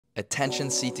Attention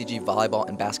CTG volleyball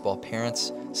and basketball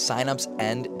parents, signups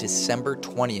end December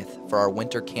 20th for our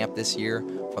winter camp this year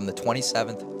from the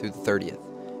 27th through the 30th.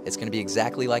 It's going to be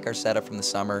exactly like our setup from the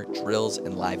summer, drills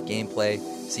and live gameplay.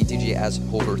 CTG has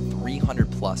over 300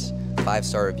 plus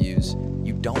 5-star reviews.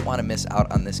 You don't want to miss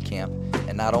out on this camp.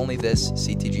 And not only this,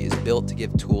 CTG is built to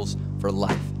give tools for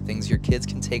life, things your kids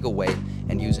can take away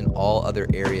and use in all other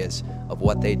areas of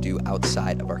what they do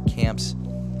outside of our camps.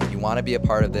 If you want to be a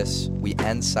part of this, we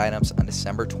end signups on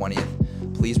December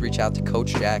 20th. Please reach out to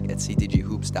Coach Shea at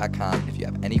ctghoops.com if you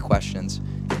have any questions,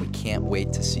 and we can't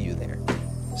wait to see you there.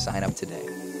 Sign up today.